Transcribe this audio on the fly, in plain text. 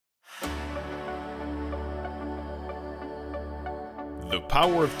The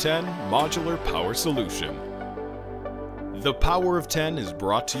Power of 10 Modular Power Solution. The Power of 10 is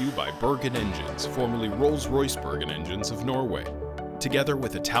brought to you by Bergen Engines, formerly Rolls-Royce Bergen Engines of Norway. Together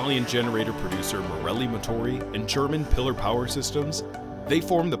with Italian generator producer Marelli Motori and German Piller Power Systems, they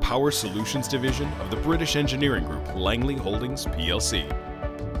form the Power Solutions division of the British engineering group Langley Holdings PLC.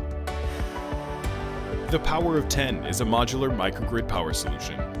 The Power of 10 is a modular microgrid power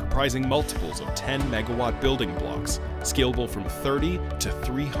solution comprising multiples of 10 megawatt building blocks, scalable from 30 to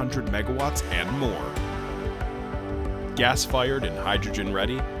 300 megawatts and more. Gas-fired and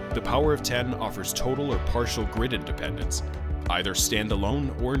hydrogen-ready, the Power of 10 offers total or partial grid independence, either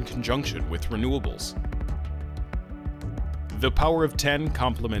standalone or in conjunction with renewables. The Power of 10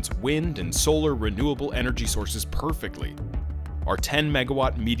 complements wind and solar renewable energy sources perfectly. Our 10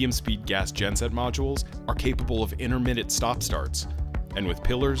 megawatt medium-speed gas genset modules are capable of intermittent stop-starts, and with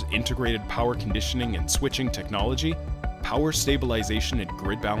Pillar's integrated power conditioning and switching technology, power stabilization and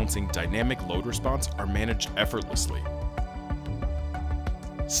grid balancing dynamic load response are managed effortlessly.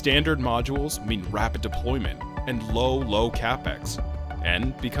 Standard modules mean rapid deployment and low capex.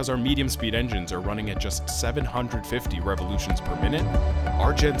 And because our medium-speed engines are running at just 750 revolutions per minute,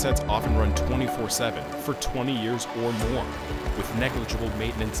 our gensets often run 24/7 for 20 years or more, with negligible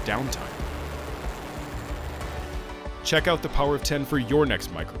maintenance downtime. Check out the Power of 10 for your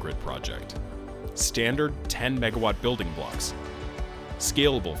next microgrid project. Standard 10 megawatt building blocks.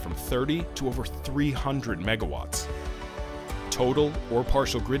 Scalable from 30 to over 300 megawatts. Total or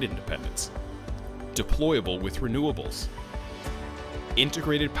partial grid independence. Deployable with renewables.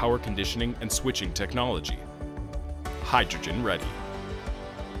 Integrated power conditioning and switching technology. Hydrogen ready.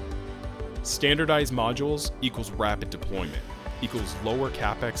 Standardized modules equals rapid deployment, equals lower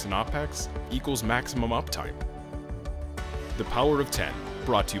capex and opex, equals maximum uptime. The Power of 10,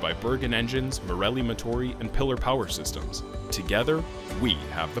 brought to you by Bergen Engines, Marelli Motori, and Piller Power Systems. Together, we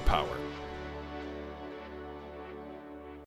have the power.